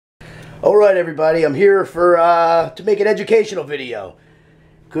Alright everybody, I'm here for to make an educational video.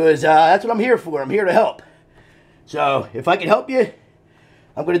 Because that's what I'm here for. I'm here to help. So, if I can help you,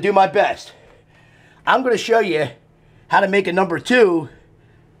 I'm going to do my best. I'm going to show you how to make a number 2,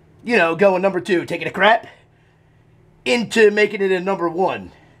 you know, going number 2, taking a crap, into making it a number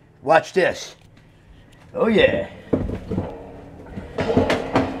 1. Watch this. Oh yeah.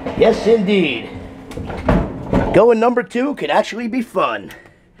 Yes indeed. Going number 2 can actually be fun.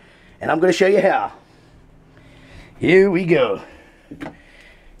 And I'm going to show you how. Here we go.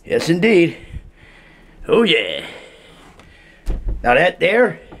 Yes, indeed. Oh, yeah. Now that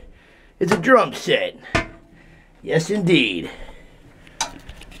there is a drum set. Yes, indeed.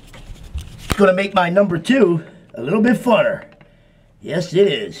 It's going to make my number 2 a little bit funner. Yes, it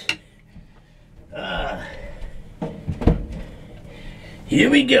is.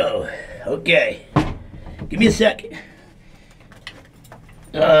 Here we go. Okay. Give me a second.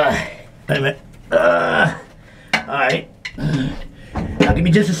 Wait a minute. Alright. Now give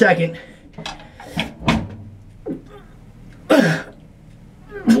me just a second.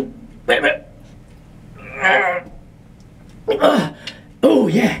 Wait a minute. Oh,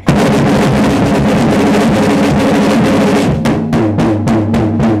 yeah.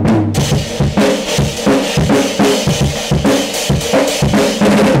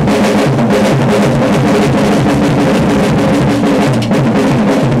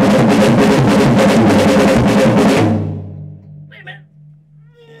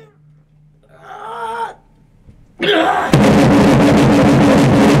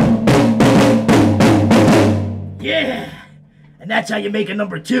 Yeah, and that's how you make a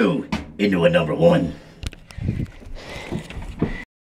number 2 into a number 1.